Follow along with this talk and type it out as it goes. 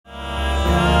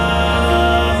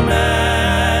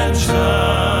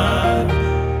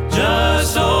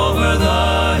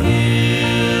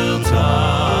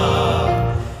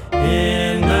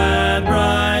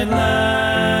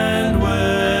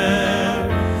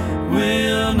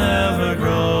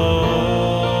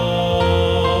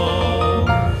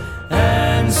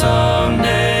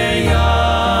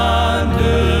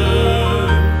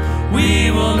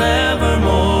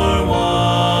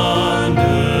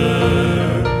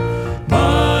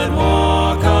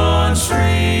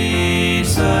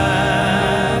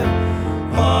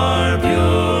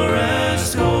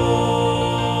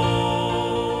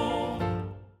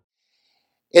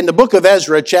In the book of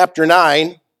Ezra, chapter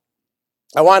 9,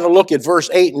 I want to look at verse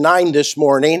 8 and 9 this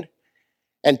morning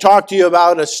and talk to you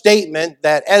about a statement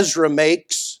that Ezra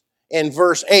makes in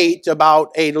verse 8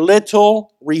 about a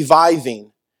little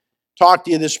reviving. Talk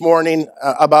to you this morning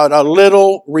about a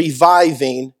little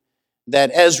reviving that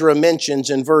Ezra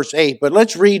mentions in verse 8. But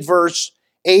let's read verse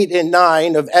 8 and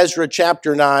 9 of Ezra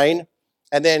chapter 9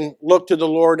 and then look to the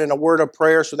Lord in a word of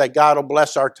prayer so that God will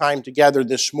bless our time together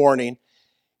this morning.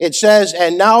 It says,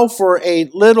 "And now for a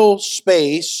little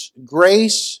space,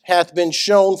 grace hath been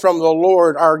shown from the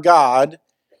Lord our God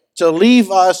to leave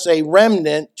us a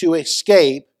remnant to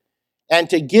escape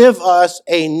and to give us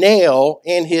a nail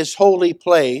in his holy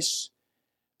place,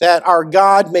 that our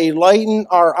God may lighten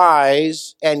our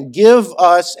eyes and give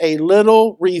us a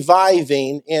little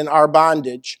reviving in our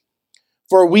bondage.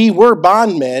 For we were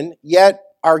bondmen, yet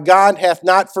our God hath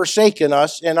not forsaken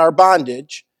us in our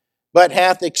bondage, but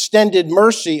hath extended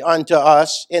mercy unto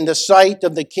us in the sight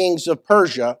of the kings of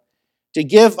Persia, to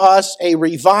give us a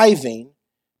reviving,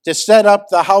 to set up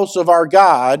the house of our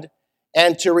God,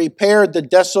 and to repair the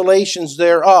desolations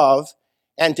thereof,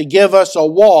 and to give us a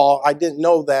wall." I didn't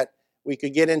know that we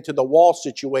could get into the wall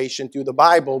situation through the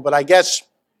Bible, but I guess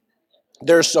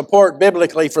there's support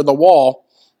biblically for the wall,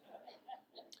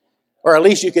 or at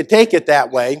least you could take it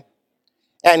that way.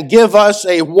 "And give us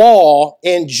a wall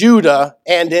in Judah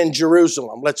and in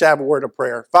Jerusalem." Let's have a word of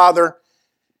prayer. Father,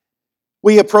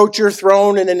 we approach your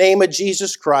throne in the name of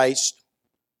Jesus Christ.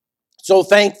 So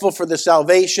thankful for the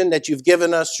salvation that you've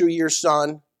given us through your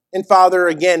Son. And Father,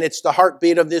 again, it's the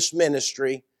heartbeat of this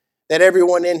ministry that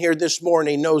everyone in here this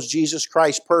morning knows Jesus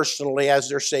Christ personally as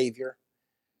their Savior.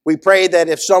 We pray that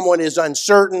if someone is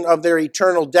uncertain of their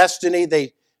eternal destiny,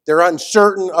 they're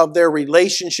uncertain of their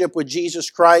relationship with Jesus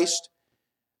Christ,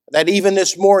 that even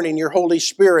this morning your Holy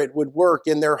Spirit would work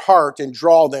in their heart and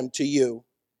draw them to you.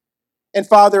 And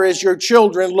Father, as your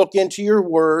children look into your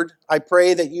word, I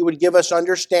pray that you would give us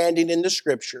understanding in the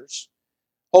scriptures.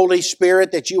 Holy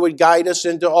Spirit, that you would guide us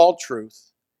into all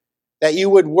truth, that you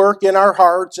would work in our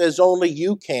hearts as only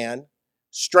you can,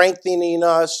 strengthening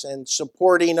us and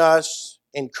supporting us,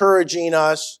 encouraging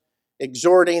us,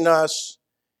 exhorting us,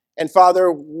 and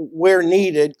Father, where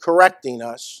needed, correcting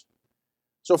us.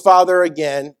 So Father,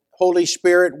 again, Holy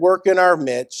Spirit, work in our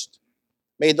midst.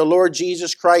 May the Lord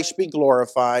Jesus Christ be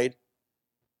glorified.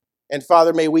 And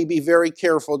Father, may we be very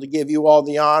careful to give you all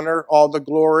the honor, all the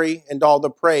glory, and all the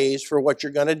praise for what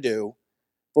you're going to do.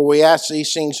 For we ask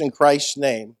these things in Christ's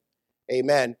name.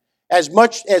 Amen. As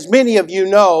many of you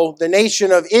know, the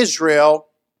nation of Israel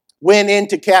went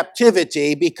into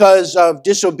captivity because of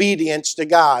disobedience to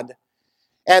God.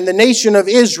 And the nation of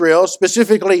Israel,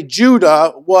 specifically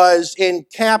Judah, was in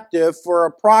captive for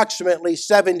approximately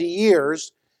 70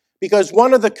 years because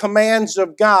one of the commands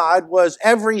of God was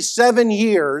every 7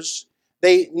 years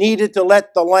they needed to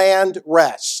let the land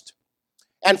rest.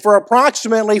 And for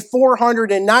approximately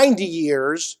 490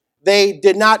 years, they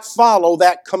did not follow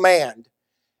that command.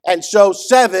 And so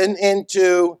 7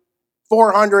 into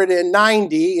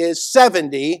 490 is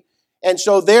 70. And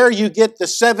so there you get the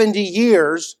 70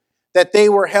 years that they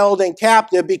were held in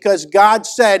captive because God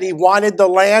said he wanted the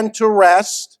land to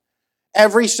rest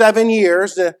every 7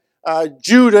 years.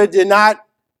 Judah did not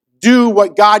do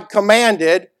what God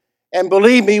commanded. And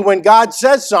believe me, when God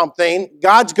says something,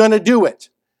 God's going to do it.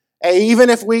 And even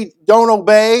if we don't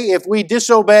obey, if we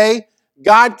disobey,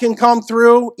 God can come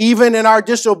through even in our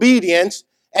disobedience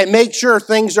and make sure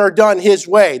things are done his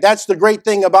way. That's the great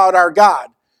thing about our God.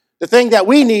 The thing that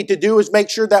we need to do is make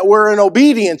sure that we're in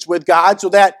obedience with God so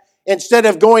that instead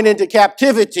of going into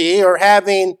captivity or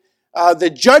having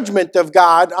the judgment of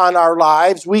God on our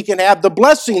lives, we can have the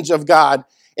blessings of God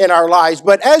in our lives.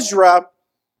 But Ezra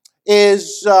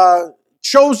is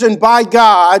chosen by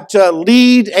God to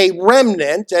lead a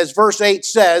remnant, as verse 8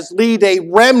 says, lead a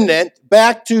remnant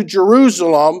back to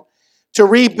Jerusalem to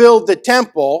rebuild the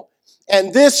temple.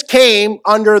 And this came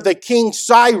under the King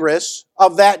Cyrus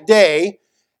of that day.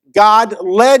 God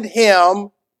led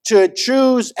him to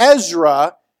choose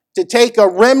Ezra to take a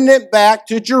remnant back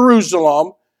to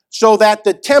Jerusalem so that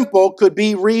the temple could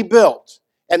be rebuilt.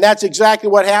 And that's exactly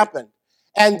what happened.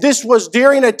 And this was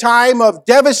during a time of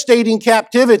devastating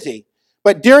captivity.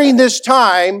 But during this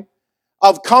time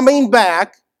of coming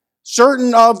back,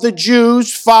 certain of the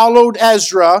Jews followed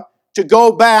Ezra to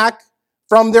go back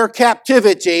from their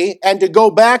captivity and to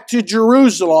go back to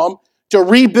Jerusalem to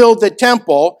rebuild the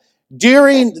temple.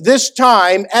 During this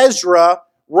time, Ezra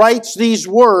writes these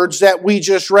words that we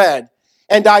just read.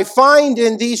 And I find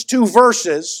in these two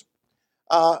verses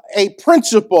a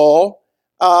principle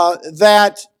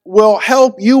that will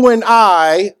help you and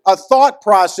I, a thought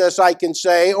process, I can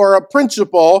say, or a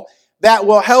principle that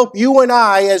will help you and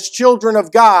I as children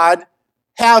of God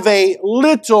have a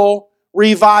little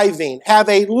reviving. Have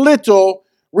a little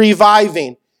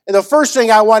reviving. And the first thing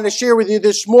I want to share with you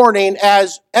this morning,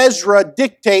 as Ezra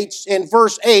dictates in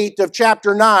verse 8 of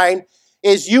chapter 9,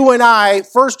 is you and I,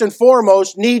 first and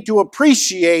foremost, need to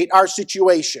appreciate our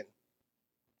situation.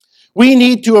 We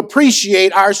need to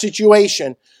appreciate our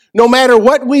situation. No matter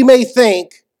what we may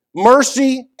think,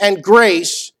 mercy and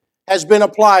grace has been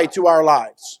applied to our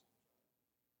lives.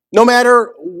 No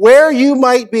matter where you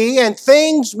might be, and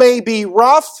things may be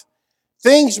rough,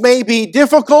 things may be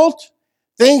difficult,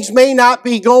 things may not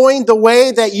be going the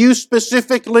way that you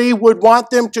specifically would want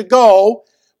them to go,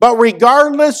 but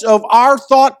regardless of our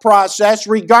thought process,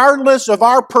 regardless of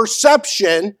our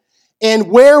perception in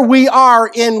where we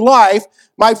are in life,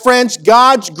 my friends,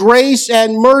 God's grace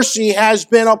and mercy has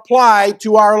been applied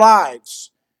to our lives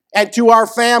and to our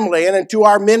family and to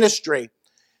our ministry.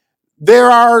 There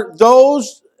are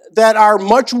those that are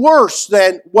much worse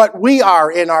than what we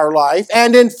are in our life,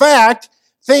 and in fact,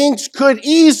 things could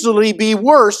easily be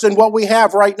worse than what we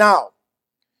have right now.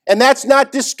 And that's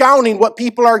not discounting what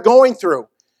people are going through,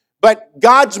 but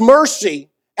God's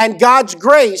mercy and God's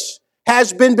grace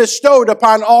has been bestowed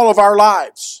upon all of our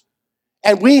lives.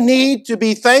 And we need to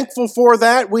be thankful for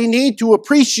that. We need to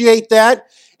appreciate that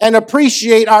and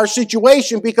appreciate our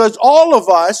situation, because all of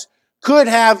us could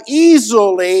have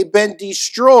easily been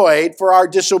destroyed for our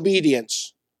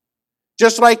disobedience.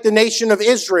 Just like the nation of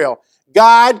Israel.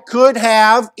 God could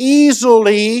have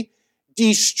easily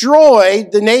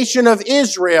destroyed the nation of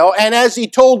Israel. And as he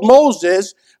told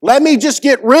Moses, let me just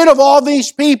get rid of all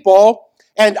these people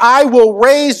and I will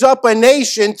raise up a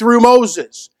nation through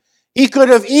Moses. He could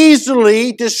have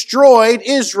easily destroyed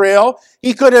Israel.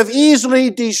 He could have easily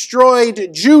destroyed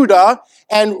Judah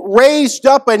and raised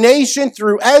up a nation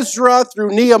through Ezra,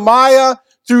 through Nehemiah,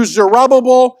 through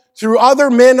Zerubbabel, through other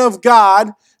men of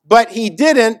God. But he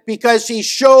didn't, because he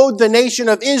showed the nation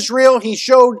of Israel, he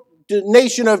showed the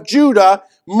nation of Judah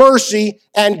mercy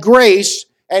and grace.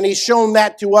 And he's shown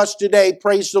that to us today.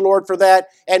 Praise the Lord for that.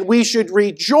 And we should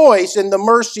rejoice in the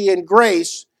mercy and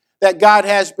grace that God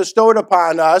has bestowed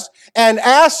upon us, and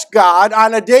ask God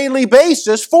on a daily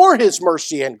basis for his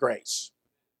mercy and grace.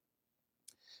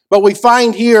 But we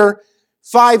find here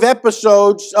 5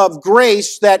 episodes of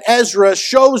grace that Ezra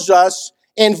shows us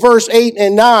in verse 8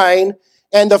 and 9.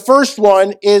 And the first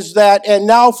one is that, and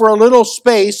now for a little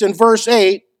space, in verse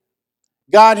 8,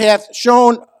 God hath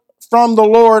shown from the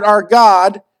Lord our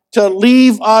God to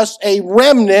leave us a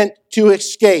remnant to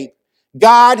escape.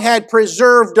 God had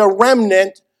preserved a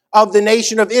remnant of the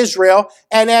nation of Israel.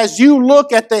 And as you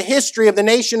look at the history of the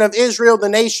nation of Israel, the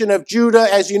nation of Judah,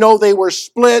 as you know, they were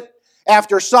split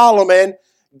after Solomon.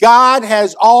 God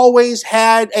has always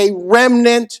had a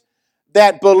remnant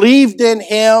that believed in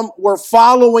him, were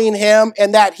following him,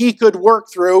 and that he could work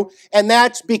through. And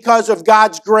that's because of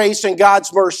God's grace and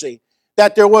God's mercy,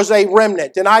 that there was a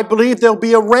remnant. And I believe there'll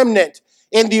be a remnant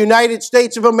in the United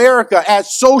States of America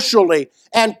as socially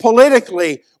and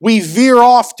politically we veer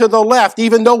off to the left,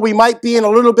 even though we might be in a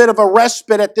little bit of a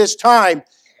respite at this time.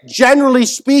 Generally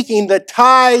speaking, the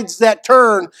tides that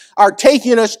turn are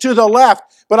taking us to the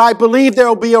left, but I believe there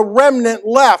will be a remnant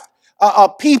left, a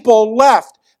people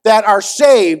left that are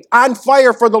saved, on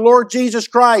fire for the Lord Jesus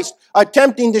Christ,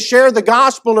 attempting to share the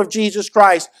gospel of Jesus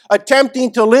Christ,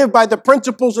 attempting to live by the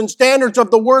principles and standards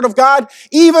of the Word of God,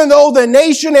 even though the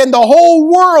nation and the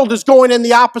whole world is going in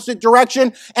the opposite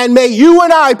direction. And may you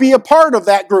and I be a part of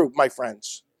that group, my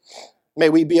friends. May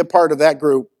we be a part of that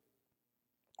group.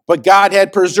 But God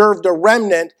had preserved a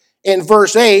remnant in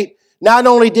verse 8. Not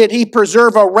only did he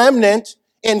preserve a remnant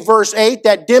in verse 8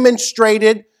 that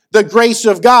demonstrated the grace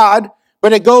of God,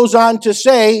 but it goes on to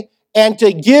say, and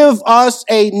to give us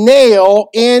a nail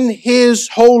in his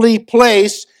holy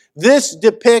place. This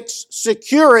depicts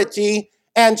security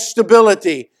and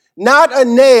stability. Not a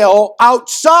nail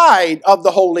outside of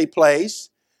the holy place,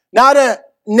 not a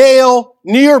nail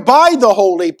nearby the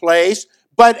holy place,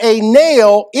 but a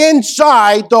nail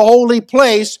inside the holy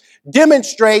place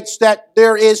demonstrates that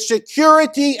there is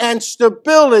security and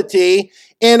stability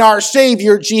in our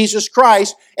Savior, Jesus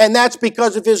Christ, and that's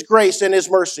because of his grace and his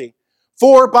mercy.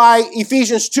 For by,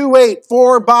 Ephesians 2:8,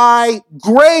 for by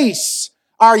grace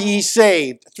are ye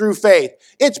saved through faith.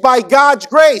 It's by God's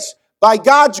grace, by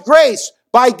God's grace,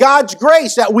 by God's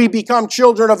grace that we become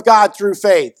children of God through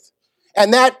faith.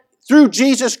 And that through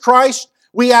Jesus Christ,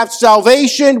 we have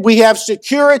salvation, we have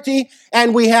security,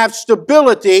 and we have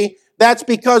stability That's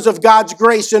because of God's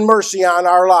grace and mercy on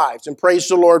our lives, and praise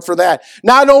the Lord for that.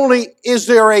 Not only is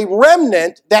there a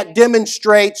remnant that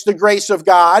demonstrates the grace of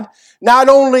God, not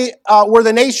only were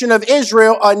the nation of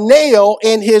Israel a nail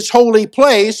in his holy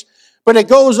place, but it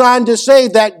goes on to say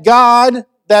that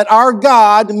our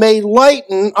God may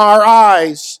lighten our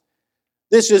eyes.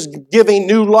 This is giving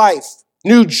new life,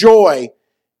 new joy,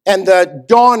 and the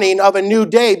dawning of a new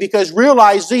day, because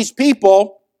realize these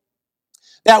people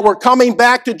that were coming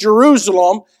back to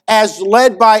Jerusalem as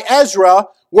led by Ezra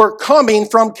were coming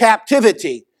from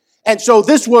captivity. And so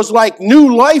this was like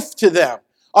new life to them,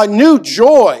 a new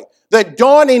joy, the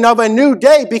dawning of a new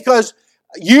day, because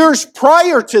years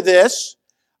prior to this,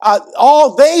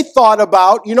 all they thought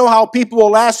about, you know how people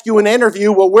will ask you in an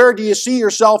interview, well, where do you see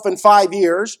yourself in 5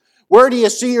 years? Where do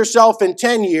you see yourself in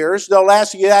 10 years? They'll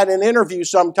ask you that in an interview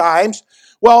sometimes.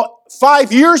 Well,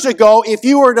 5 years ago, if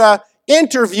you were to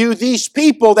interview these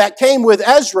people that came with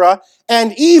Ezra,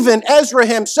 and even Ezra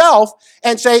himself,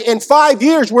 and say, in 5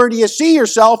 years, where do you see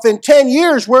yourself? In 10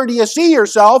 years, where do you see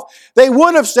yourself? They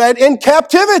would have said, in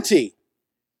captivity.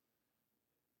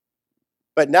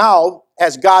 But now,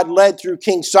 as God led through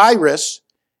King Cyrus,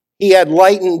 he had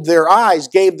lightened their eyes,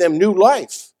 gave them new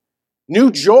life,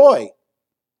 new joy,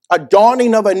 a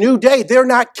dawning of a new day. They're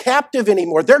not captive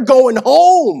anymore. They're going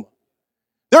home.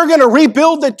 They're going to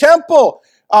rebuild the temple,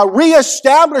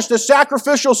 reestablish the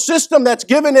sacrificial system that's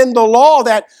given in the law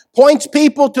that points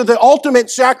people to the ultimate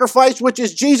sacrifice, which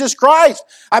is Jesus Christ.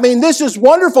 I mean, this is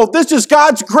wonderful. This is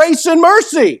God's grace and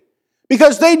mercy,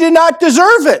 because they did not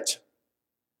deserve it.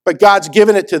 But God's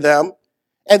given it to them.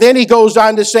 And then he goes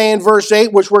on to say in verse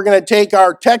 8, which we're going to take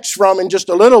our text from in just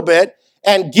a little bit,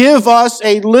 and give us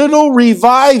a little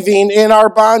reviving in our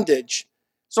bondage.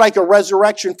 It's like a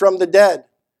resurrection from the dead.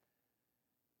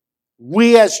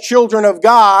 We as children of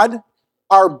God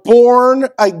are born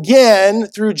again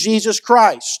through Jesus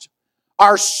Christ.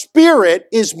 Our spirit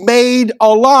is made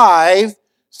alive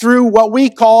through what we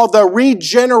call the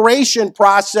regeneration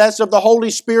process of the Holy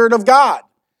Spirit of God.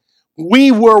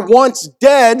 We were once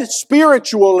dead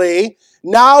spiritually.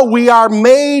 Now we are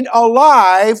made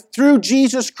alive through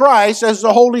Jesus Christ as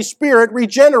the Holy Spirit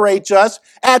regenerates us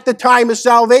at the time of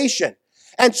salvation.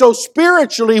 And so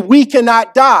spiritually we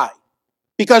cannot die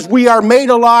because we are made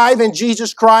alive in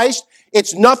Jesus Christ.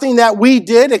 It's nothing that we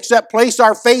did except place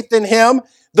our faith in Him.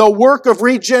 The work of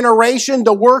regeneration,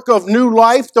 the work of new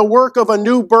life, the work of a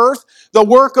new birth, the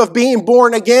work of being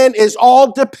born again is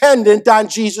all dependent on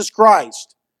Jesus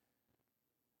Christ.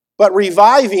 But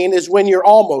reviving is when you're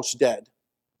almost dead.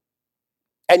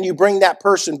 And you bring that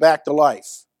person back to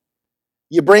life.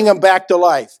 You bring them back to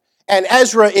life. And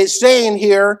Ezra is saying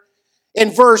here in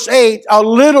verse 8, a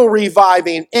little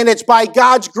reviving. And it's by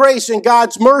God's grace and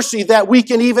God's mercy that we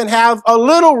can even have a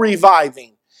little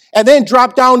reviving. And then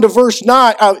drop down to verse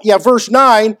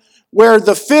 9, where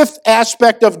the fifth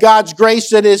aspect of God's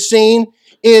grace that is seen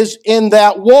is in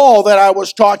that wall that I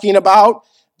was talking about.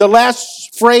 The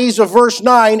last phrase of verse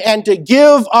 9, and to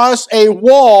give us a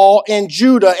wall in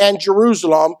Judah and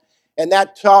Jerusalem. And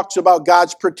that talks about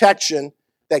God's protection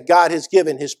that God has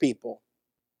given His people.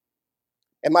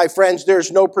 And my friends,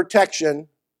 there's no protection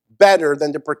better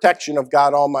than the protection of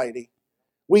God Almighty.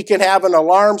 We can have an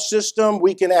alarm system,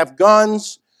 we can have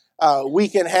guns, we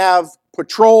can have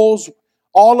patrols,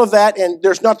 all of that, and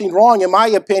there's nothing wrong, in my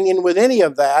opinion, with any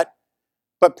of that,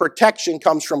 but protection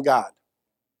comes from God.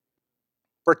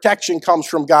 Protection comes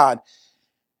from God.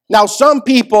 Now, some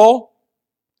people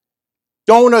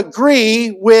don't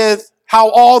agree with how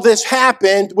all this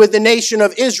happened with the nation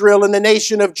of Israel and the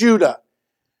nation of Judah.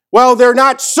 Well, they're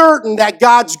not certain that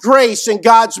God's grace and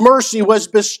God's mercy was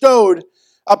bestowed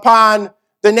upon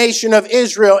the nation of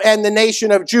Israel and the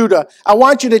nation of Judah. I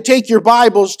want you to take your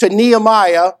Bibles to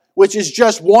Nehemiah, which is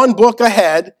just one book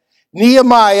ahead.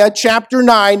 Nehemiah chapter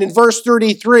 9 and verse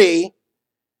 33.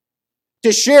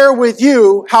 To share with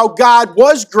you how God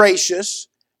was gracious,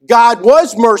 God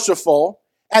was merciful,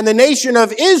 and the nation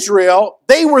of Israel,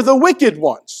 they were the wicked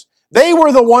ones. They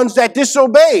were the ones that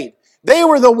disobeyed. They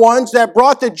were the ones that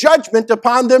brought the judgment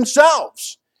upon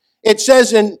themselves. It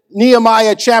says in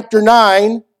Nehemiah chapter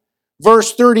 9,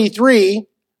 verse 33,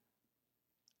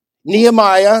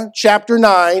 Nehemiah chapter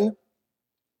 9,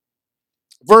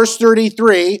 verse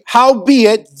 33,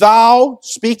 howbeit thou,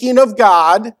 speaking of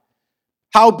God,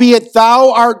 howbeit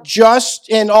thou art just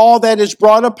in all that is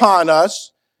brought upon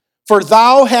us, for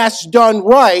thou hast done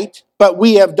right, but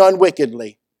we have done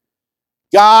wickedly.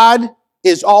 God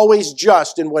is always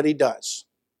just in what He does.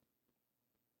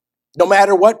 No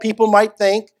matter what people might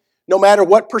think, no matter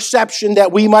what perception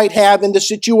that we might have in the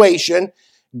situation,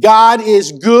 God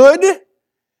is good,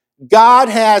 God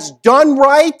has done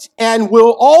right and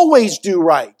will always do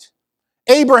right.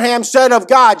 Abraham said of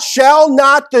God, "Shall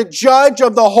not the judge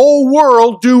of the whole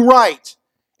world do right?"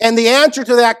 And the answer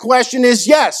to that question is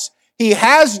yes. He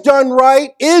has done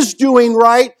right, is doing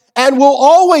right, and will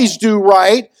always do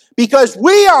right, because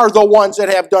we are the ones that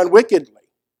have done wickedly.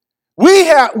 We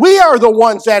are the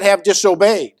ones that have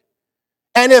disobeyed.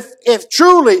 And if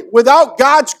truly, without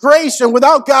God's grace and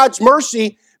without God's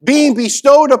mercy being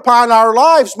bestowed upon our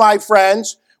lives, my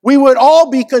friends, we would all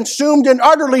be consumed and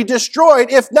utterly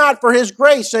destroyed if not for His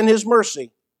grace and His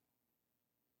mercy.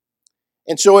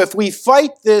 And so if we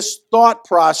fight this thought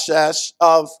process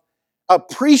of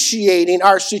appreciating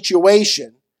our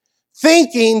situation,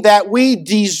 thinking that we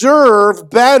deserve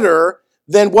better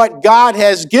than what God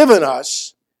has given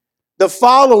us, the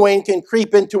following can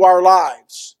creep into our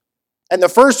lives. And the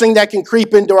first thing that can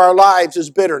creep into our lives is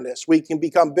bitterness. We can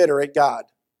become bitter at God.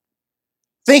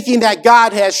 Thinking that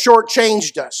God has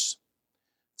shortchanged us.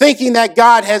 Thinking that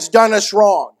God has done us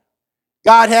wrong.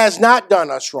 God has not done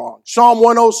us wrong. Psalm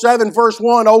 107 verse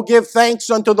 1, "Oh, give thanks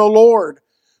unto the Lord,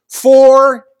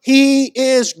 for He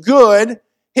is good,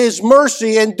 His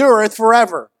mercy endureth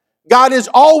forever." God is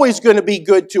always going to be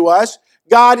good to us.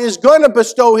 God is going to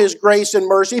bestow His grace and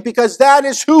mercy because that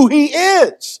is who He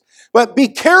is. But be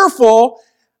careful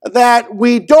that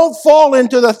we don't fall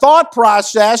into the thought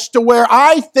process to where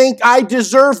I think I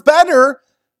deserve better,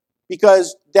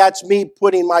 because that's me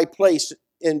putting my place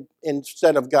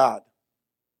instead of God.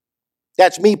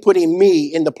 That's me putting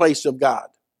me in the place of God.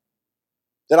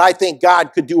 That I think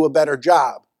God could do a better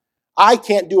job. I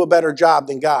can't do a better job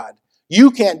than God. You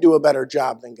can't do a better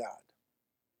job than God.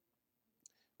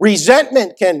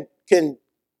 Resentment can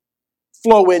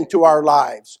flow into our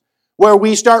lives, where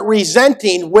we start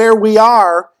resenting where we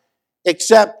are,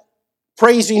 except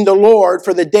praising the Lord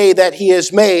for the day that He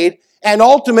has made. And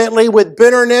ultimately, with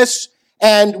bitterness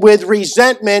and with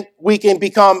resentment, we can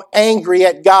become angry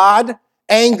at God,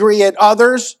 angry at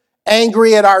others,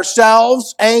 angry at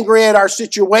ourselves, angry at our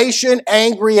situation,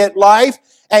 angry at life,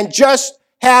 and just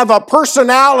have a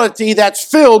personality that's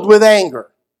filled with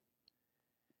anger.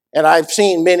 And I've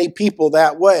seen many people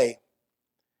that way.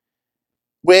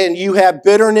 When you have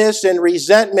bitterness and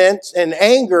resentment and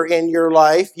anger in your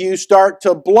life, you start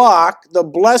to block the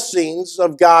blessings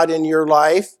of God in your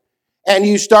life, and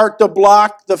you start to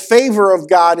block the favor of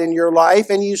God in your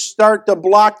life, and you start to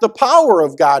block the power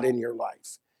of God in your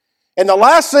life. And the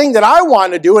last thing that I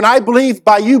want to do, and I believe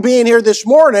by you being here this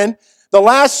morning, the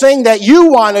last thing that you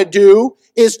want to do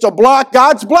is to block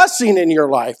God's blessing in your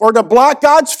life, or to block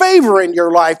God's favor in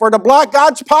your life, or to block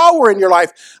God's power in your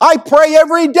life. I pray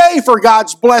every day for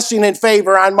God's blessing and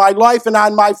favor on my life and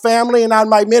on my family and on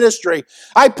my ministry.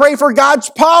 I pray for God's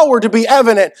power to be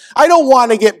evident. I don't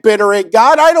want to get bitter at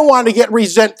God. I don't want to get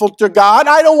resentful to God.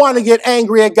 I don't want to get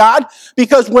angry at God,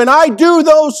 because when I do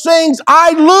those things,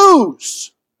 I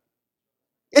lose.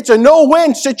 It's a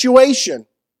no-win situation.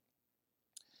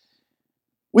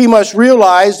 We must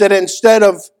realize that instead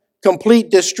of complete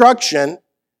destruction,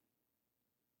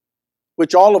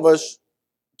 which all of us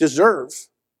deserve,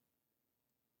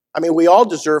 we all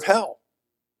deserve hell,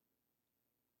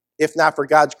 if not for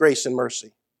God's grace and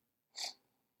mercy.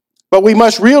 But we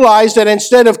must realize that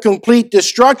instead of complete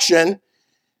destruction,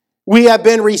 we have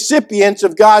been recipients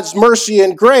of God's mercy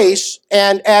and grace,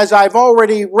 and as I've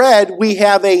already read, we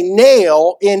have a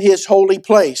nail in His holy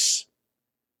place.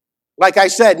 Like I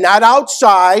said, not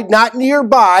outside, not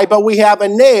nearby, but we have a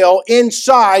nail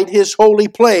inside His holy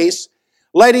place,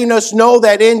 letting us know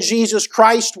that in Jesus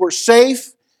Christ we're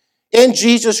safe, in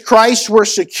Jesus Christ we're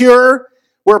secure,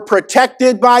 we're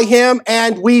protected by Him,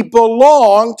 and we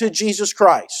belong to Jesus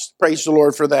Christ. Praise the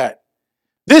Lord for that.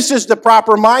 This is the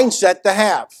proper mindset to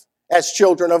have as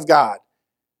children of God,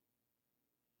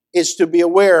 is to be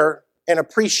aware and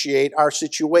appreciate our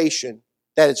situation,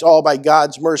 that it's all by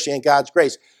God's mercy and God's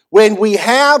grace. When we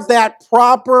have that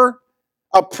proper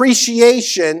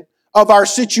appreciation of our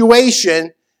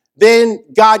situation, then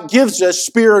God gives us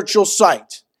spiritual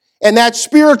sight. And that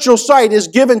spiritual sight is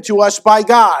given to us by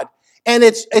God. And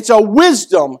it's a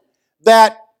wisdom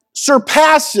that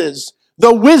surpasses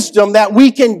the wisdom that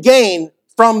we can gain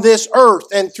from this earth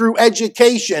and through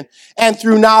education and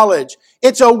through knowledge.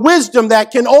 It's a wisdom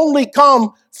that can only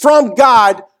come from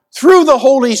God through the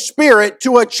Holy Spirit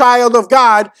to a child of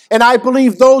God. And I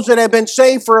believe those that have been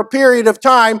saved for a period of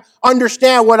time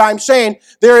understand what I'm saying.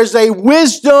 There is a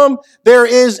wisdom, there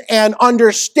is an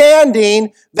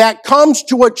understanding that comes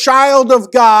to a child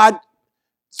of God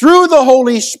through the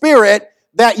Holy Spirit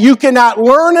that you cannot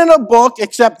learn in a book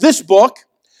except this book.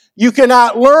 You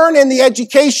cannot learn in the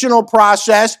educational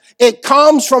process. It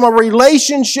comes from a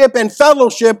relationship and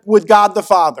fellowship with God the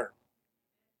Father.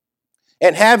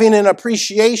 And having an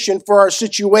appreciation for our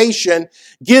situation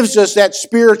gives us that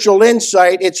spiritual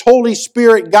insight. It's Holy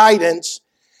Spirit guidance.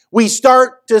 We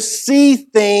start to see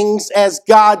things as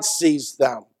God sees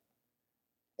them.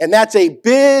 And that's a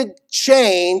big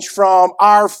change from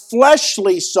our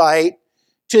fleshly sight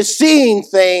to seeing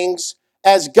things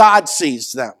as God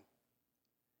sees them.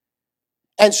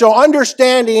 And so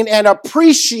understanding and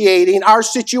appreciating our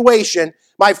situation,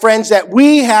 my friends, that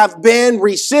we have been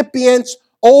recipients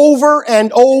over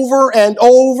and over and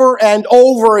over and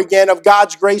over again of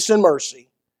God's grace and mercy.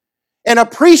 And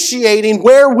appreciating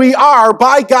where we are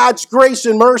by God's grace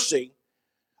and mercy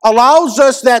allows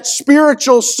us that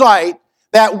spiritual sight,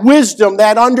 that wisdom,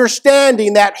 that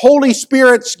understanding, that Holy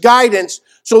Spirit's guidance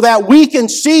so that we can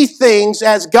see things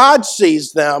as God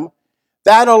sees them.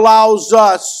 That allows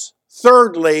us,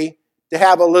 thirdly, to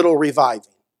have a little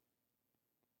reviving.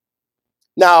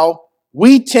 Now,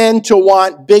 we tend to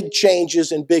want big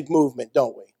changes and big movement,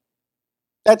 don't we?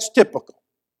 That's typical.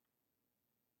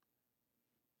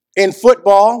 In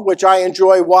football, which I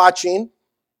enjoy watching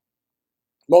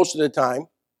most of the time,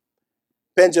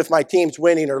 depends if my team's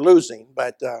winning or losing,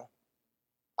 but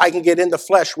I can get in the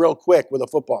flesh real quick with a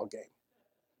football game.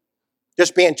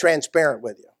 Just being transparent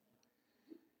with you.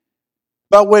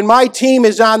 But when my team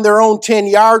is on their own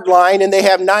 10-yard line and they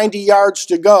have 90 yards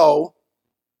to go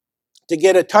to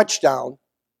get a touchdown,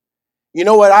 you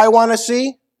know what I want to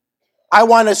see? I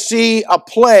want to see a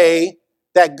play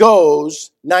that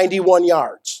goes 91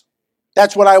 yards.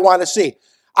 That's what I want to see.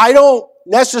 I don't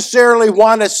necessarily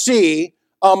want to see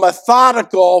a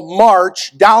methodical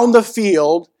march down the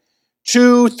field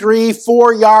 2, 3,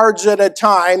 4 yards at a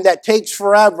time that takes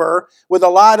forever with a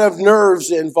lot of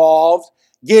nerves involved,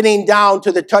 getting down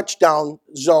to the touchdown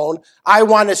zone. I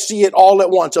want to see it all at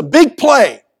once. A big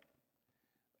play.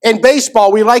 In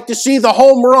baseball, we like to see the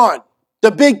home run,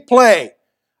 the big play.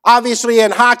 Obviously,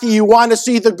 in hockey, you want to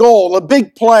see the goal, a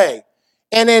big play.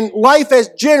 And in life as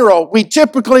general, we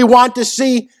typically want to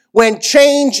see when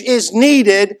change is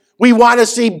needed, we want to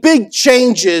see big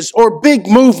changes or big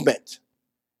movement.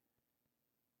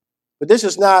 But this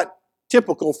is not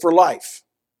typical for life.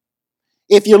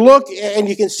 If you look, and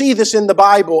you can see this in the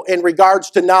Bible in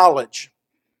regards to knowledge,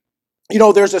 you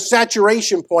know, there's a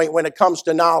saturation point when it comes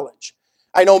to knowledge.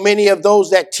 I know many of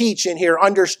those that teach in here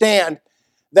understand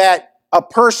that a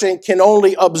person can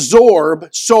only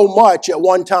absorb so much at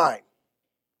one time.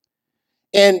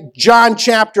 In John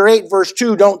chapter 8, verse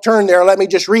 2, don't turn there, let me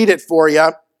just read it for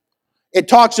you. It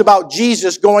talks about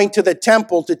Jesus going to the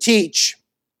temple to teach.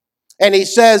 And he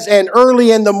says, and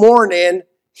early in the morning,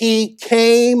 he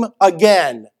came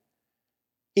again.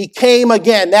 He came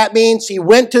again. That means he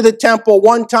went to the temple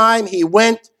one time, he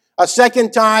went a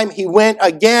second time, he went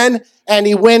again, and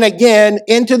he went again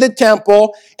into the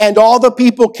temple, and all the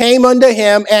people came unto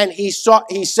him, and he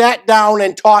sat down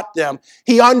and taught them.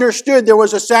 He understood there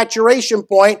was a saturation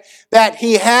point that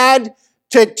he had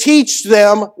to teach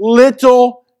them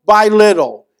little by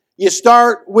little. You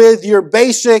start with your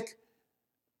basic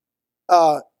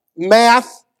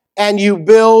math, and you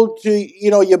build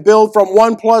from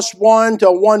 1 plus 1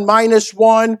 to 1 minus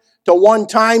 1 to 1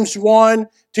 times 1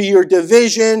 to your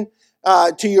division,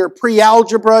 to your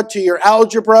pre-algebra, to your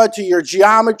algebra, to your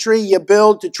geometry. You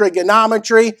build to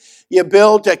trigonometry. You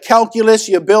build to calculus.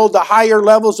 You build to higher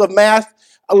levels of math.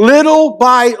 Little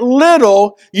by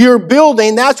little, you're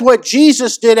building. That's what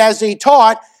Jesus did as he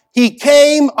taught. He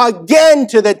came again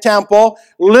to the temple,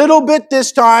 little bit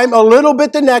this time, a little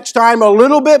bit the next time, a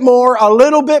little bit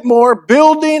more,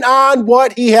 building on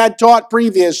what he had taught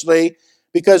previously,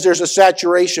 because there's a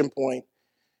saturation point.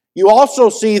 You also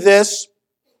see this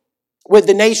with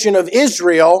the nation of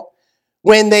Israel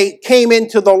when they came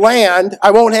into the land.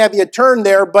 I won't have you turn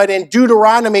there, but in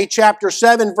Deuteronomy chapter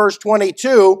 7, verse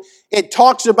 22, it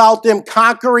talks about them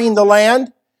conquering the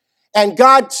land. And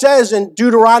God says in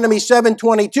Deuteronomy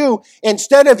 7:22,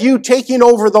 instead of you taking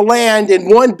over the land in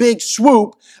one big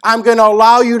swoop, I'm going to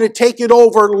allow you to take it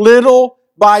over little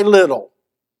by little.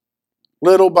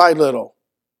 Little by little.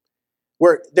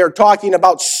 Where they're talking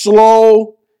about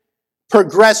slow,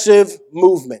 progressive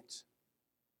movement.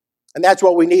 And that's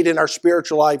what we need in our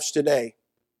spiritual lives today.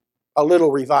 A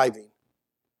little reviving.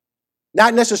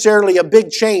 Not necessarily a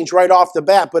big change right off the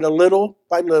bat, but a little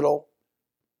by little.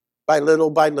 By little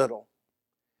by little.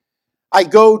 I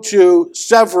go to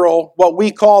several, what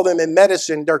we call them in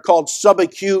medicine, they're called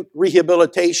subacute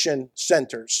rehabilitation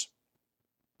centers.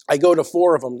 I go to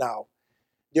 4 of them now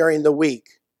during the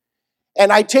week.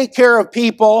 And I take care of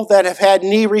people that have had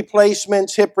knee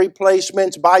replacements, hip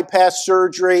replacements, bypass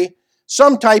surgery,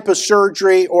 some type of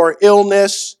surgery or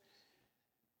illness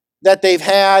that they've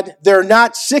had. They're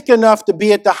not sick enough to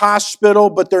be at the hospital,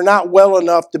 but they're not well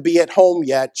enough to be at home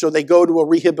yet. So they go to a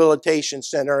rehabilitation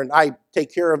center, and I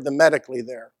take care of them medically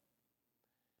there.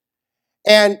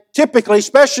 And typically,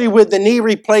 especially with the knee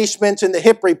replacements and the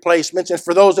hip replacements, and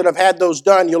for those that have had those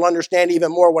done, you'll understand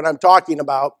even more what I'm talking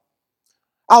about.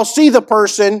 I'll see the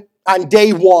person on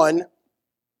day one,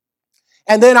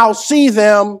 and then I'll see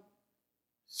them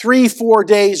 3-4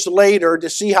 days later to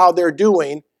see how they're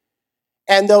doing.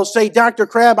 And they'll say, Dr.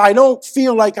 Crabb, I don't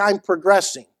feel like I'm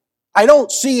progressing. I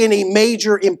don't see any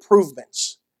major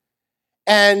improvements.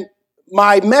 And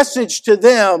my message to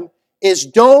them is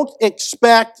don't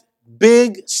expect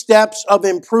big steps of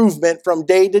improvement from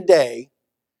day to day.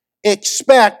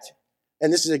 Expect,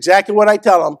 and this is exactly what I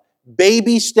tell them,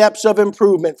 baby steps of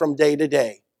improvement from day to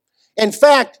day. In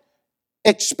fact,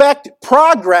 expect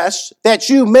progress that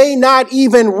you may not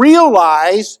even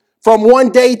realize from one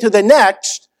day to the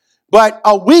next, but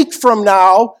a week from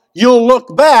now, you'll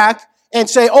look back and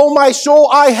say, oh my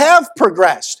soul, I have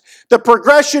progressed. The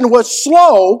progression was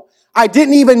slow. I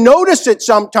didn't even notice it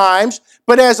sometimes,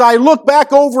 but as I look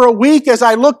back over a week, as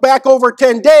I look back over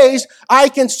 10 days, I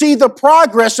can see the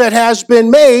progress that has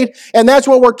been made, and that's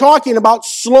what we're talking about,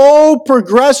 slow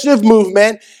progressive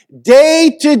movement,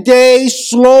 day-to-day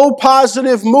slow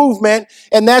positive movement,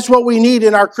 and that's what we need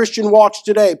in our Christian walks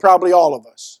today, probably all of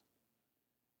us,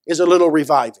 is a little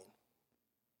reviving.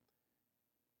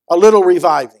 A little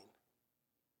reviving.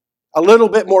 A little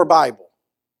bit more Bible.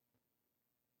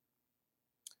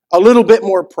 A little bit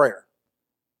more prayer.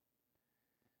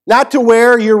 Not to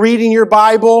where you're reading your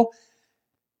Bible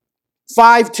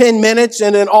 5-10 minutes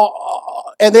and then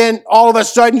all of a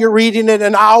sudden you're reading it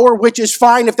an hour, which is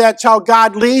fine if that's how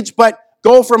God leads, but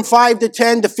go from 5 to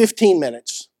 10 to 15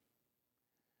 minutes.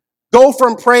 Go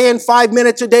from praying 5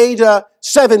 minutes a day to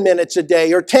 7 minutes a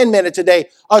day or 10 minutes a day.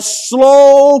 A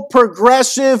slow,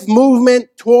 progressive movement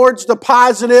towards the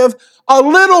positive. A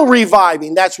little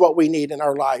reviving. That's what we need in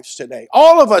our lives today.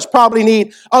 All of us probably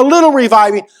need a little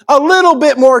reviving. A little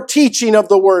bit more teaching of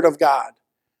the Word of God.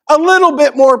 A little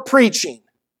bit more preaching.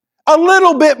 A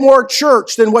little bit more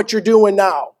church than what you're doing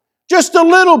now. Just a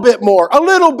little bit more. A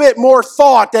little bit more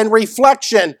thought and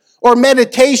reflection or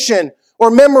meditation or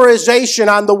memorization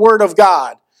on the Word of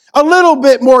God. A little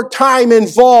bit more time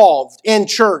involved in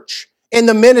church, in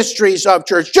the ministries of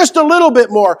church. Just a little bit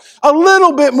more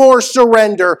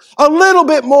surrender, a little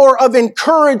bit more of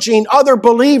encouraging other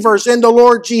believers in the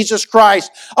Lord Jesus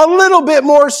Christ, a little bit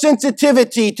more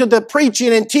sensitivity to the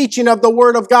preaching and teaching of the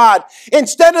Word of God.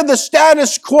 Instead of the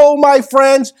status quo, my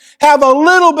friends, have a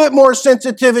little bit more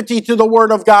sensitivity to the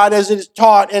Word of God as it is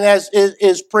taught and as it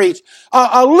is preached.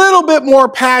 A little bit more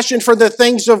passion for the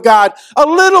things of God, a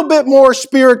little bit more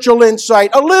spiritual insight,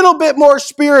 a little bit more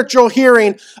spiritual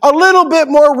hearing, a little bit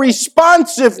more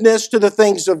responsiveness to the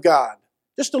things of God.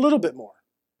 Just a little bit more.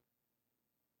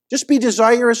 Just be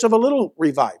desirous of a little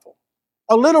revival.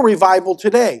 A little revival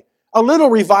today. A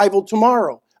little revival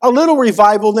tomorrow. A little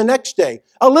revival the next day.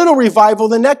 A little revival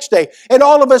the next day. And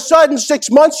all of a sudden,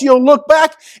 6 months, you'll look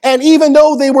back, and even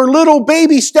though they were little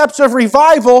baby steps of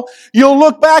revival, you'll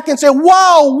look back and say,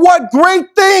 wow, what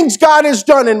great things God has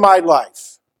done in my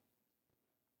life.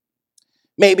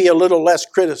 Maybe a little less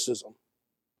criticism.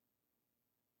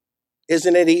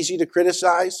 Isn't it easy to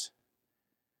criticize?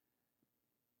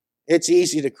 It's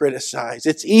easy to criticize.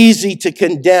 It's easy to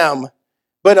condemn,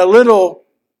 but a little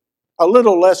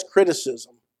less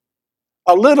criticism,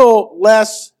 a little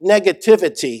less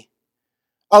negativity,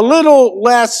 a little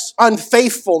less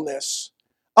unfaithfulness,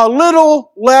 a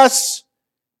little less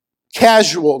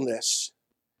casualness.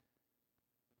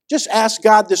 Just ask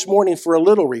God this morning for a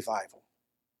little revival.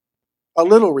 A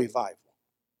little revival.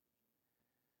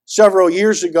 Several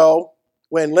years ago,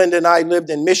 when Linda and I lived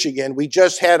in Michigan, we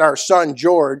just had our son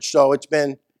George, so it's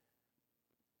been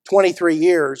 23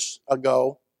 years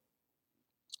ago.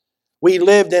 We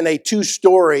lived in a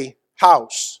 2-story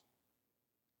house,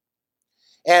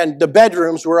 and the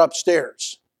bedrooms were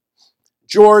upstairs.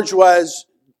 George was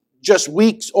just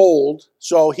weeks old,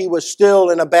 so he was still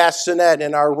in a bassinet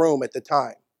in our room at the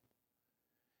time.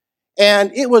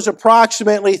 And it was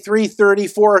approximately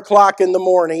 3:30, 4 o'clock in the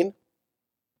morning.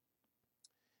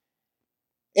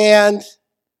 And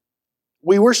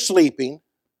we were sleeping,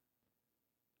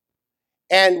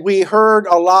 and we heard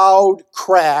a loud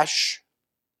crash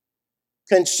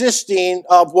consisting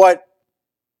of what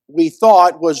we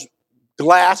thought was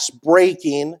glass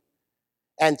breaking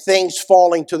and things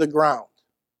falling to the ground.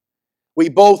 We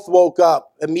both woke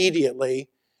up immediately,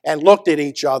 and looked at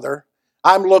each other.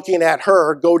 I'm looking at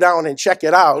her, go down and check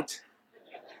it out.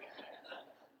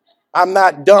 I'm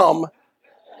not dumb.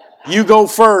 You go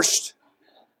first.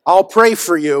 I'll pray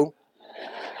for you.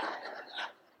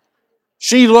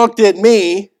 She looked at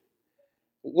me,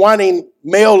 wanting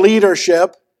male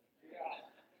leadership.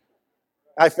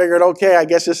 I figured, okay, I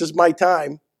guess this is my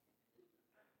time.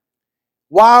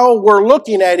 While we're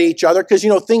looking at each other, because,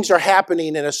 things are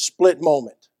happening in a split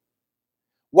moment.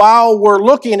 While we're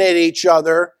looking at each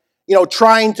other,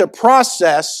 trying to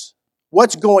process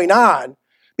what's going on.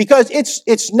 Because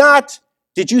it's not,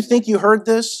 did you think you heard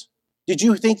this? Did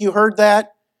you think you heard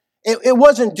that? It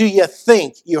wasn't, do you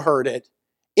think you heard it?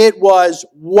 It was,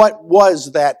 what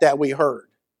was that we heard?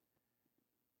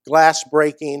 Glass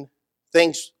breaking,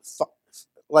 things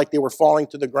like they were falling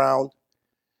to the ground.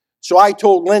 So I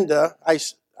told Linda,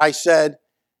 I said,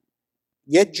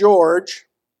 get George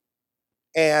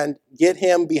and get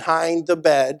him behind the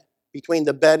bed, between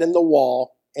the bed and the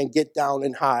wall, and get down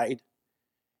and hide.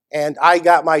 And I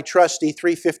got my trusty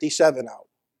 357 out,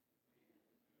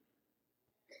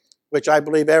 which I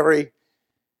believe every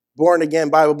born-again,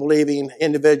 Bible-believing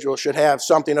individual should have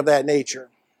something of that nature.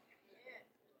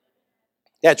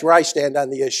 That's where I stand on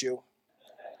the issue.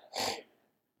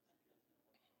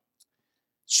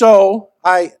 So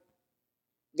I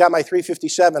got my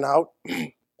 357 out,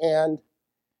 and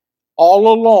all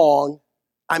along,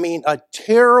 a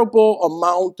terrible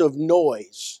amount of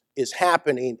noise is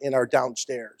happening in our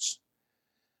downstairs.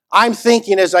 I'm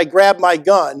thinking as I grab my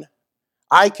gun,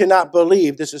 I cannot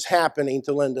believe this is happening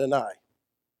to Linda and I.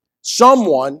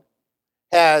 Someone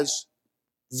has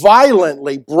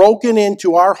violently broken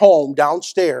into our home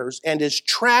downstairs and is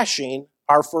trashing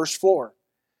our first floor.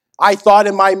 I thought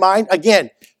in my mind, again,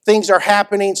 things are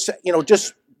happening,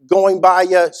 just going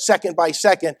by second by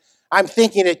second. I'm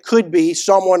thinking it could be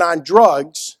someone on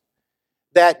drugs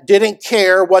that didn't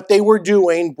care what they were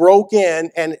doing, broke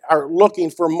in, and are looking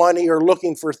for money or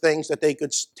looking for things that they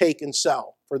could take and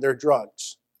sell for their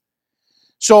drugs.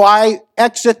 So I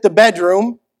exit the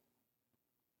bedroom,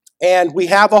 and we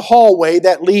have a hallway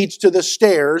that leads to the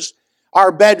stairs.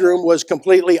 Our bedroom was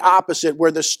completely opposite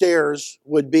where the stairs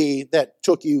would be that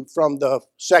took you from the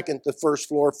second to first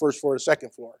floor to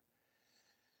second floor.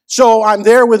 So I'm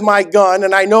there with my gun,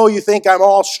 and I know you think I'm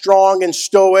all strong and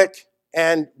stoic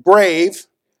and brave,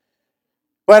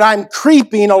 but I'm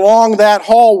creeping along that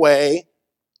hallway,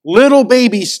 little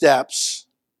baby steps,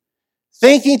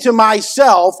 thinking to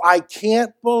myself, I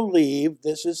can't believe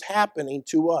this is happening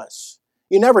to us.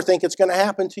 You never think it's going to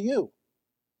happen to you.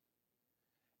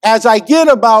 As I get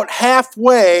about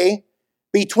halfway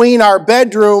between our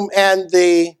bedroom and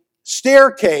the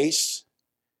staircase,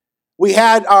 we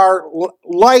had our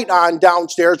light on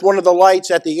downstairs. One of the lights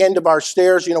at the end of our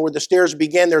stairs, where the stairs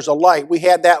begin, there's a light. We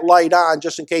had that light on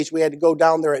just in case we had to go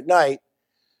down there at night.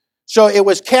 So it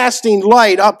was casting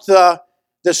light up the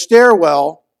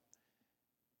stairwell.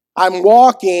 I'm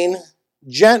walking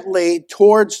gently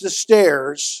towards the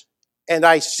stairs, and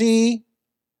I see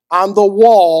on the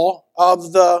wall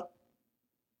of the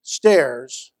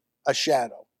stairs a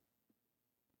shadow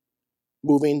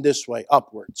moving this way,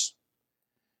 upwards.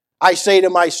 I say to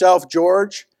myself,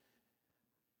 George,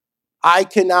 I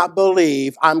cannot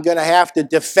believe I'm going to have to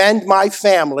defend my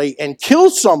family and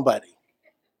kill somebody.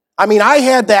 I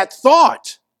had that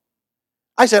thought.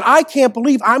 I said, I can't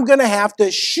believe I'm going to have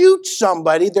to shoot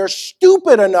somebody. They're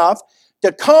stupid enough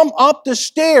to come up the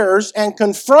stairs and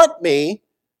confront me,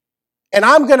 and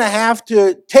I'm going to have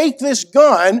to take this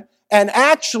gun and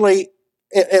actually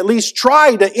at least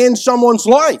try to end someone's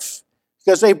life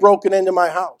because they've broken into my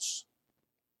house.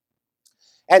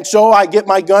 And so I get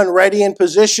my gun ready in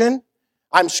position.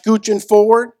 I'm scooching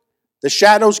forward. The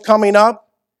shadow's coming up.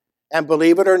 And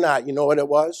believe it or not, you know what it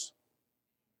was?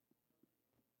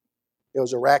 It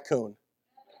was a raccoon.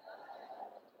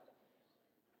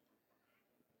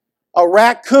 A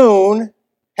raccoon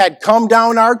had come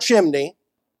down our chimney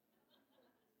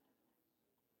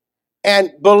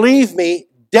and, believe me,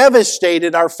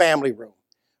 devastated our family room.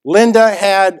 Linda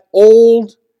had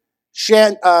old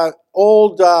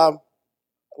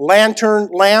lantern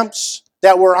lamps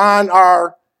that were on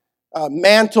our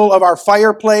mantle of our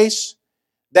fireplace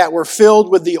that were filled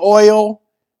with the oil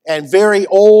and very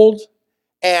old.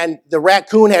 And the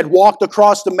raccoon had walked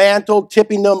across the mantle,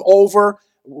 tipping them over,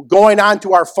 going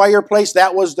onto our fireplace.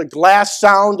 That was the glass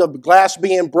sound of glass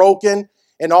being broken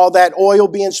and all that oil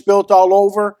being spilt all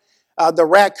over. The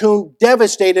raccoon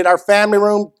devastated our family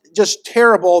room, just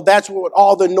terrible. That's what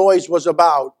all the noise was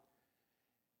about.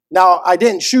 Now, I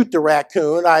didn't shoot the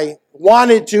raccoon. I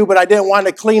wanted to, but I didn't want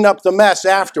to clean up the mess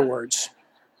afterwards.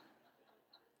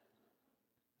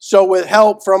 So with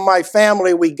help from my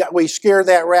family, we scared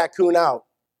that raccoon out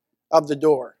of the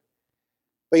door.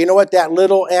 But you know what? That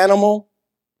little animal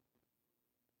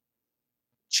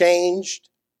changed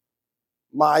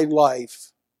my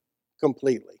life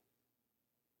completely.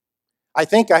 I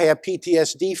think I have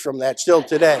PTSD from that still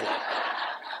today.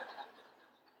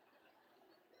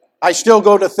 I still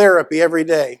go to therapy every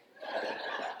day.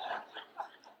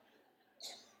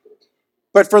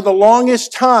 But for the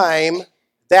longest time,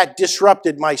 that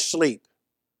disrupted my sleep.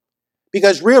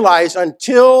 Because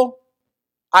until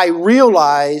I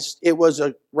realized it was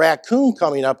a raccoon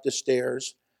coming up the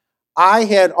stairs, I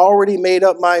had already made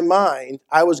up my mind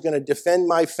I was going to defend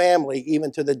my family even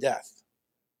to the death.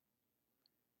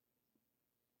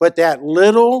 But that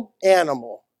little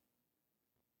animal,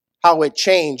 how it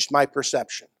changed my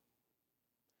perception.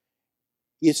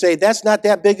 You say, that's not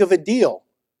that big of a deal.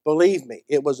 Believe me,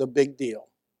 it was a big deal.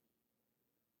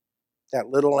 That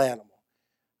little animal.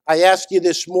 I ask you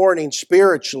this morning,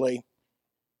 spiritually,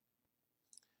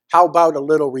 how about a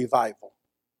little revival?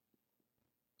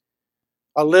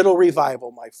 A little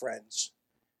revival, my friends.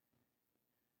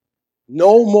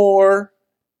 No more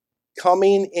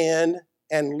coming in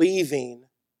and leaving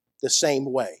the same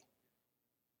way.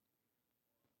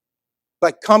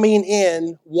 But coming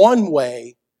in one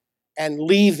way and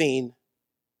leaving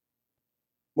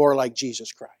more like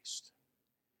Jesus Christ.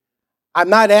 I'm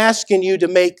not asking you to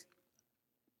make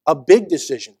a big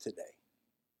decision today.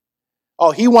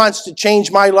 Oh, he wants to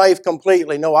change my life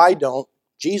completely. No, I don't.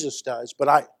 Jesus does.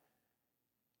 But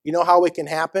you know how it can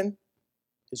happen?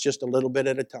 It's just a little bit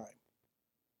at a time.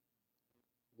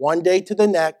 One day to the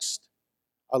next,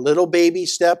 a little baby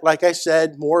step, like I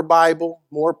said, more Bible,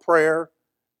 more prayer,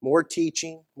 more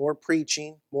teaching, more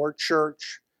preaching, more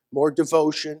church, more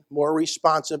devotion, more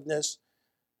responsiveness,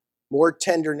 more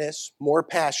tenderness, more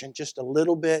passion, just a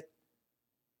little bit,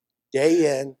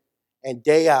 day in and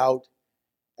day out.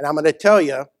 And I'm going to tell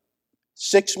you,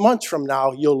 6 months from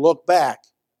now, you'll look back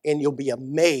and you'll be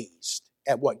amazed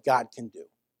at what God can do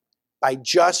by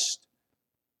just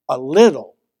a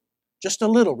little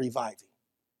reviving.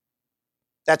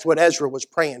 That's what Ezra was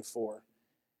praying for.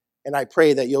 And I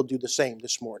pray that you'll do the same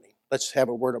this morning. Let's have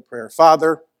a word of prayer.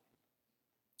 Father,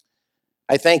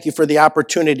 I thank you for the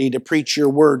opportunity to preach your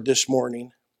word this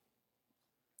morning.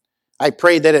 I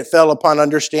pray that it fell upon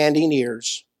understanding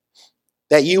ears,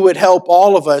 that you would help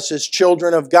all of us as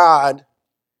children of God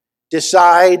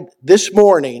decide this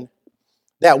morning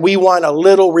that we want a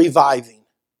little reviving,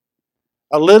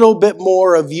 a little bit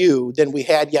more of you than we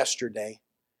had yesterday,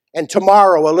 and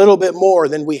tomorrow a little bit more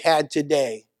than we had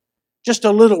today, just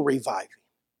a little reviving.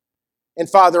 And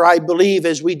Father, I believe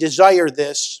as we desire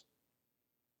this,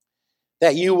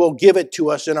 that you will give it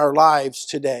to us in our lives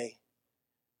today.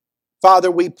 Father,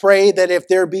 we pray that if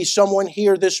there be someone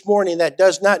here this morning that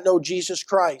does not know Jesus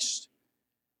Christ,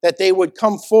 that they would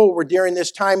come forward during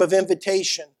this time of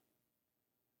invitation,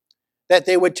 that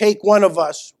they would take one of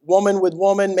us, woman with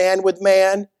woman, man with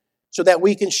man, so that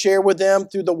we can share with them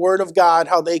through the Word of God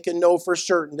how they can know for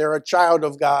certain they're a child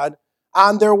of God,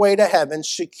 on their way to heaven,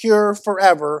 secure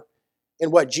forever in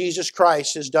what Jesus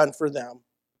Christ has done for them.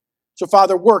 So,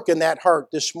 Father, work in that heart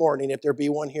this morning, if there be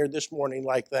one here this morning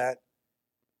like that.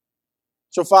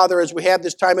 So, Father, as we have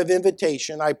this time of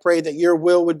invitation, I pray that your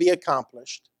will would be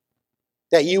accomplished,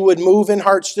 that you would move in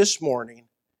hearts this morning,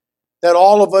 that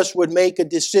all of us would make a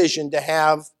decision to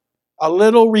have a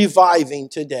little reviving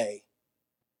today.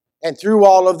 And through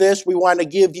all of this, we want to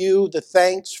give you the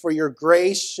thanks for your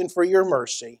grace and for your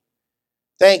mercy.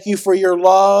 Thank you for your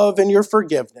love and your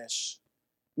forgiveness.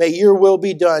 May your will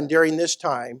be done during this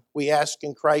time. We ask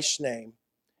in Christ's name.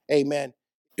 Amen.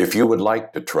 If you would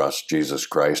like to trust Jesus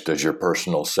Christ as your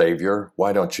personal Savior,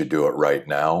 why don't you do it right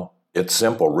now? It's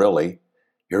simple, really.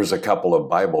 Here's a couple of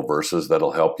Bible verses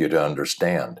that'll help you to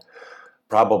understand.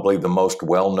 Probably the most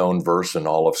well-known verse in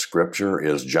all of Scripture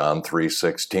is John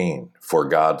 3:16. For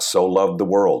God so loved the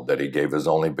world that he gave his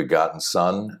only begotten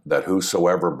Son, that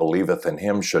whosoever believeth in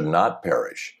him should not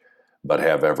perish, but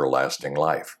have everlasting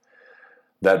life.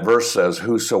 That verse says,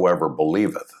 whosoever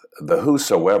believeth. The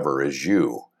whosoever is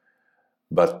you.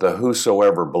 But the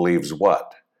whosoever believes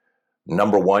what?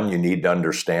 Number one, you need to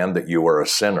understand that you are a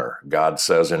sinner. God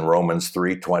says in Romans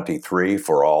 3:23,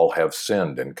 for all have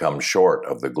sinned and come short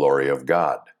of the glory of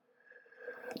God.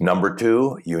 Number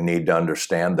two, you need to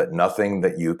understand that nothing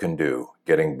that you can do,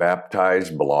 getting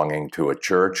baptized, belonging to a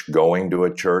church, going to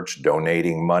a church,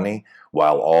 donating money,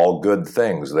 while all good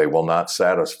things, they will not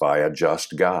satisfy a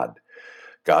just God.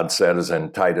 God says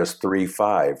in Titus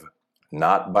 3:5,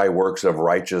 not by works of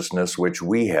righteousness which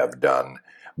we have done,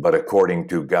 but according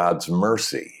to God's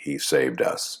mercy he saved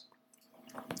us.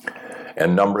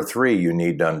 And number 3, you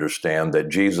need to understand that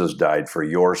Jesus died for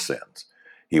your sins.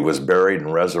 He was buried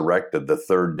and resurrected the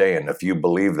third day. And if you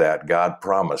believe that, God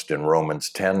promised in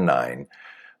Romans 10:9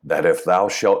 that if thou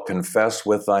shalt confess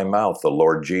with thy mouth the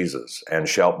Lord Jesus, and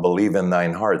shalt believe in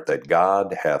thine heart that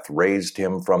God hath raised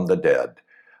him from the dead,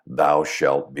 thou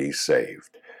shalt be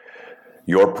saved.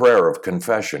 Your prayer of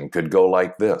confession could go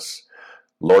like this: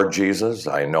 Lord Jesus,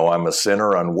 I know I'm a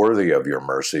sinner unworthy of your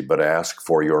mercy, but ask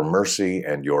for your mercy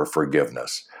and your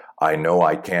forgiveness. I know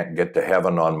I can't get to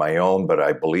heaven on my own, but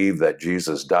I believe that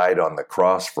Jesus died on the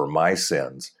cross for my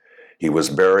sins. He was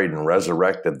buried and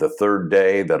resurrected the third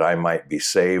day that I might be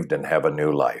saved and have a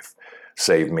new life.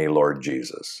 Save me, Lord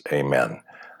Jesus. Amen.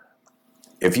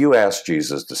 If you ask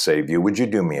Jesus to save you, would you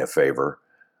do me a favor?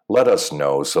 Let us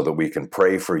know so that we can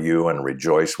pray for you and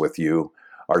rejoice with you.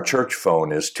 Our church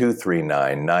phone is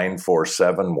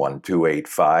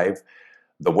 239-947-1285.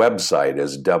 The website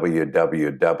is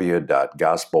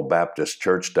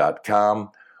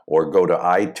www.gospelbaptistchurch.com, or go to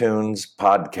iTunes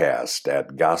podcast at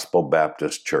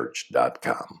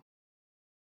gospelbaptistchurch.com.